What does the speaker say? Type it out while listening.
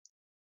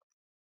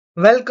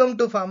Welcome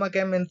to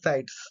Pharmachem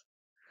Insights.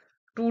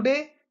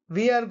 Today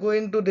we are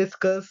going to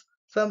discuss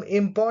some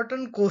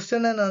important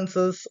question and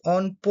answers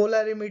on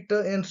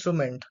polarimeter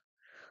instrument.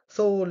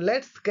 So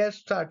let's get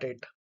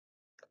started.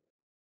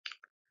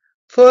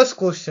 First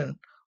question.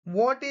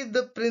 What is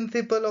the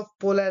principle of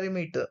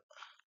polarimeter?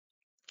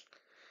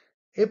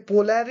 A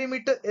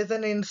polarimeter is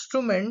an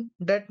instrument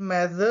that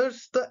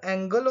measures the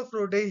angle of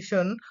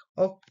rotation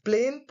of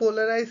plane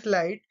polarized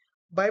light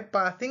by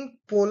passing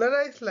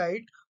polarized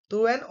light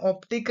through an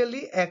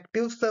optically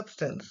active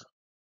substance.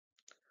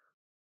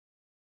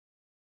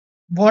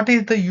 What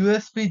is the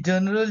USP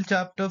General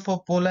Chapter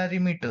for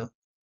polarimeter?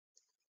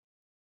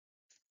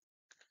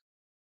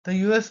 The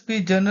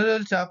USP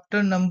General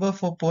Chapter number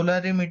for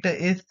polarimeter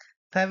is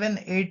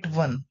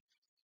 781.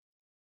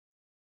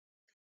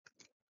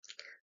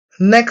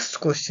 Next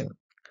question.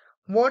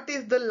 What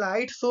is the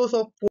light source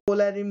of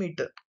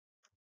polarimeter?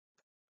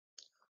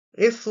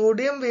 A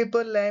sodium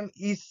vapor lamp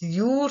is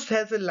used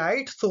as a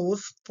light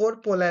source for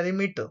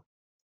polarimeter.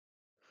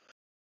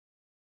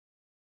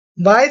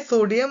 Why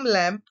sodium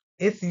lamp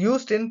is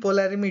used in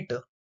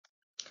polarimeter?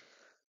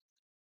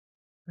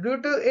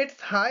 Due to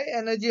its high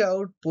energy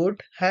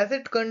output, as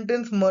it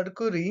contains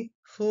mercury,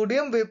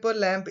 sodium vapor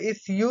lamp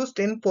is used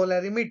in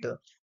polarimeter.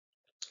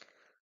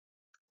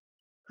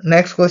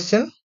 Next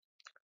question.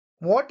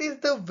 What is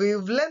the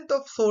wavelength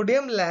of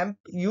sodium lamp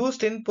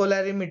used in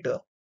polarimeter?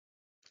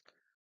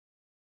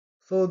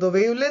 So the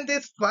wavelength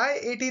is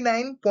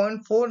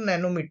 589.4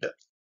 nanometer.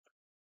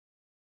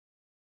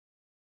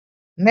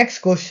 Next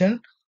question.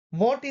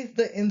 What is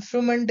the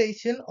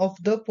instrumentation of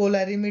the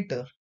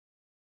polarimeter?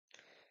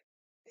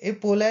 A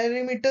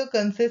polarimeter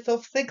consists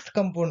of six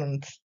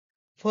components.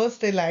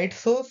 First, a light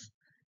source.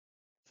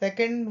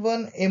 Second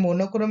one, a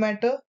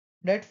monochromator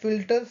that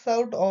filters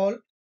out all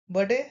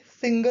but a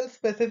single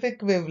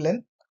specific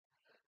wavelength.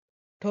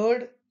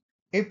 Third,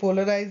 a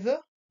polarizer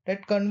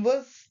that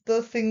converts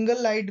the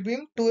single light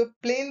beam to a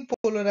plane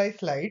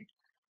polarized light.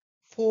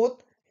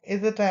 Fourth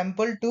is a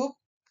sample tube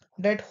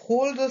that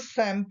holds a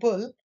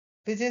sample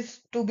which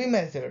is to be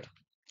measured.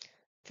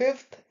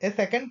 Fifth, a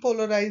second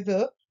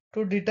polarizer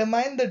to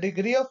determine the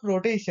degree of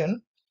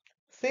rotation.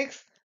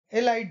 Sixth,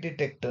 a light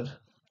detector.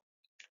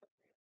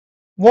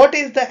 What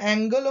is the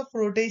angle of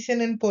rotation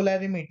in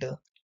polarimeter?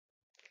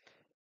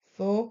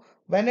 So,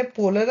 when a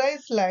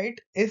polarized light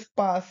is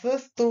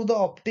passes through the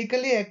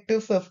optically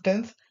active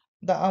substance,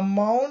 the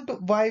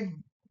amount by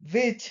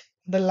which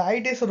the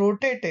light is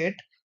rotated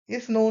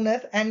is known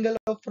as angle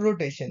of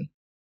rotation.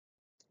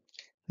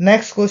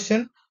 Next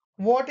question.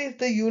 What is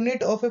the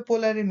unit of a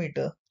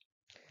polarimeter?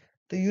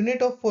 The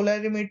unit of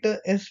polarimeter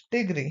is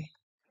degree.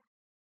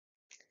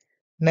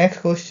 Next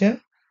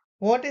question.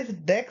 What is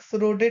dex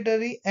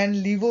rotatory and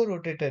levo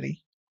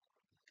rotatory?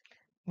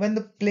 When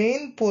the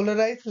plane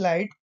polarized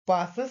light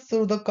passes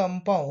through the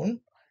compound,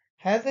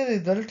 as a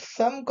result,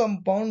 some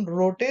compound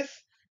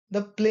rotates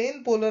the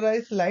plane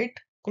polarized light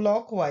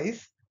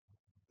clockwise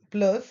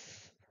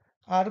plus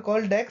are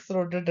called dex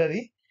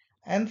rotatory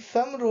and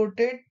some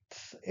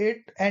rotates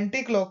it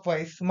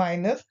anti-clockwise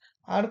minus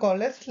are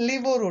called as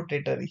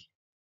levorotatory.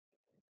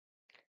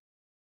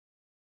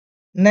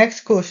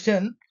 Next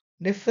question.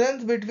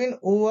 Difference between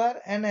OR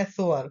and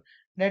SOR,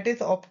 that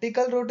is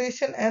optical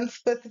rotation and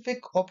specific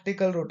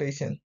optical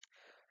rotation.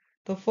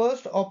 The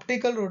first,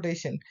 optical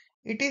rotation.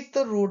 It is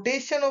the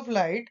rotation of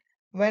light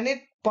when it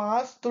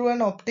passes through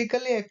an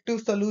optically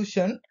active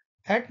solution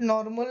at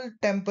normal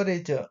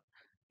temperature,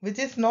 which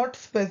is not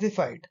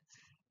specified.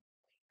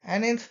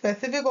 And in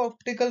specific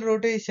optical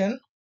rotation,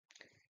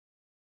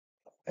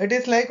 it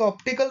is like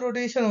optical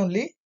rotation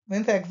only,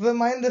 means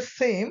examine the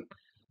same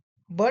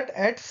but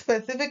at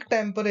specific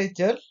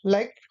temperature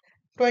like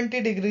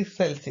 20 degrees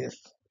Celsius.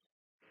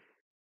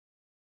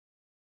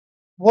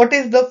 What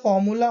is the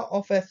formula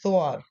of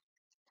SOR?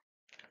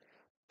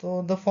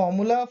 So the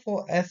formula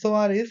for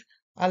SOR is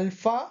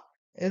alpha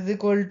is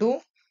equal to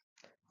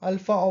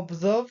alpha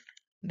observed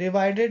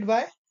divided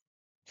by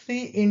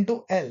C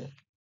into L.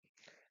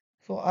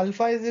 So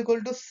alpha is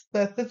equal to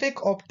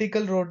specific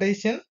optical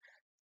rotation.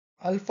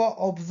 Alpha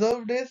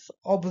observed is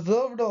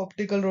observed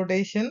optical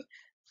rotation.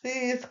 C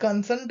is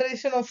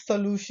concentration of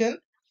solution.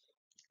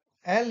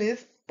 L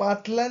is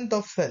path length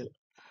of cell.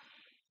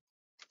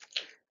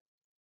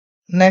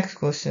 Next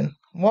question.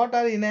 What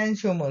are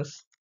enantiomers?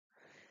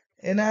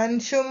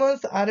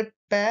 Enantiomers are a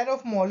pair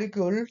of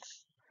molecules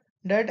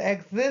that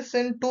exist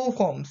in two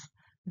forms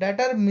that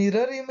are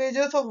mirror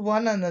images of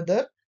one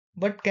another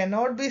but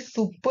cannot be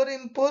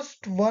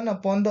superimposed one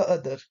upon the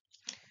other.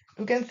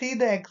 You can see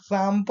the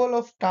example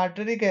of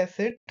tartaric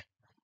acid.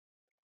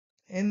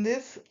 In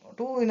this,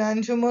 two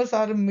enantiomers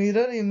are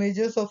mirror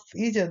images of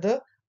each other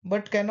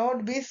but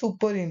cannot be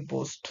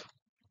superimposed.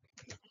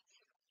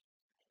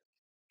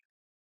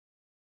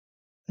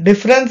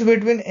 Difference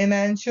between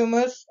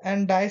enantiomers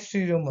and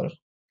diastereomers.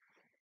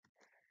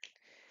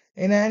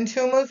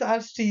 Enantiomers are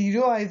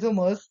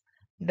stereoisomers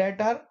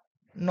that are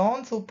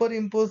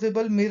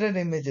non-superimposable mirror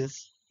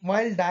images,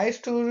 while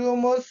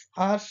diastereomers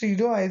are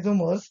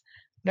stereoisomers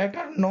that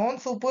are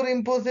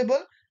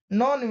non-superimposable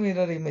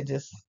non-mirror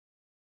images.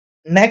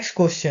 Next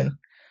question.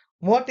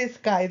 What is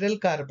chiral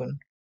carbon?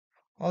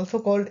 Also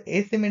called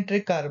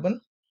asymmetric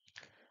carbon.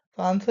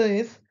 So answer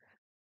is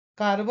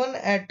carbon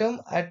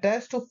atom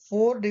attached to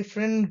four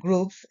different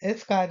groups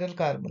is chiral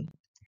carbon.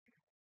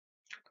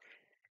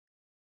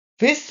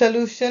 Which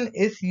solution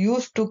is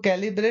used to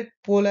calibrate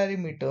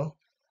polarimeter?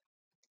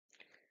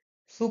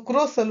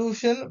 Sucrose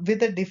solution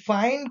with a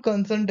defined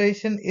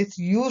concentration is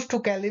used to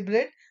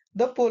calibrate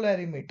the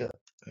polarimeter.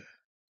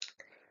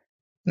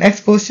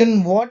 Next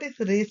question. What is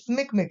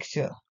racemic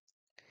mixture?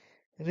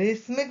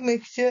 Racemic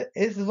mixture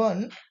is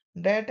one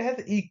that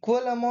has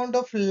equal amount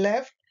of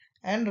left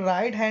and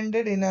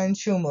right-handed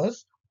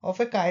enantiomers of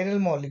a chiral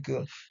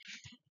molecule.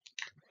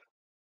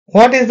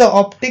 What is the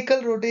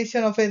optical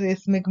rotation of a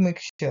racemic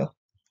mixture?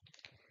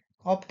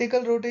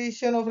 Optical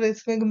rotation of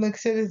racemic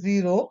mixture is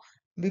zero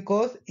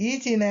because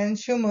each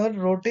enantiomer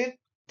rotates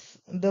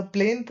the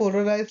plane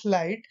polarized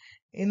light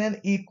in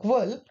an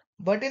equal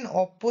but in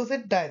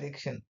opposite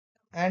direction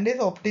and is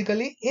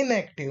optically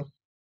inactive.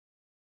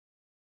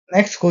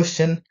 Next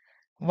question.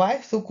 Why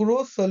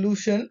sucrose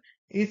solution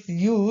is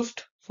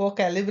used for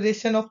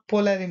calibration of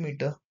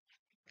polarimeter?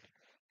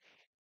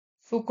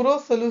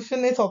 Sucrose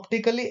solution is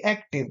optically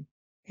active.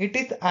 It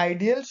is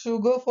ideal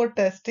sugar for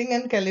testing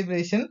and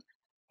calibration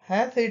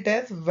as it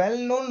has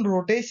well-known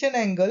rotation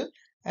angle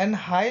and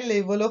high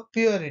level of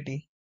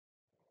purity.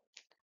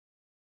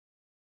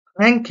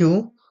 Thank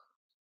you.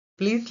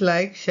 Please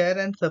like, share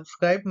and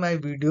subscribe my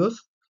videos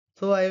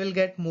so I will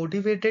get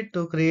motivated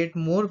to create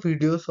more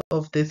videos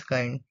of this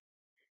kind.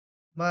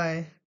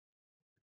 Bye.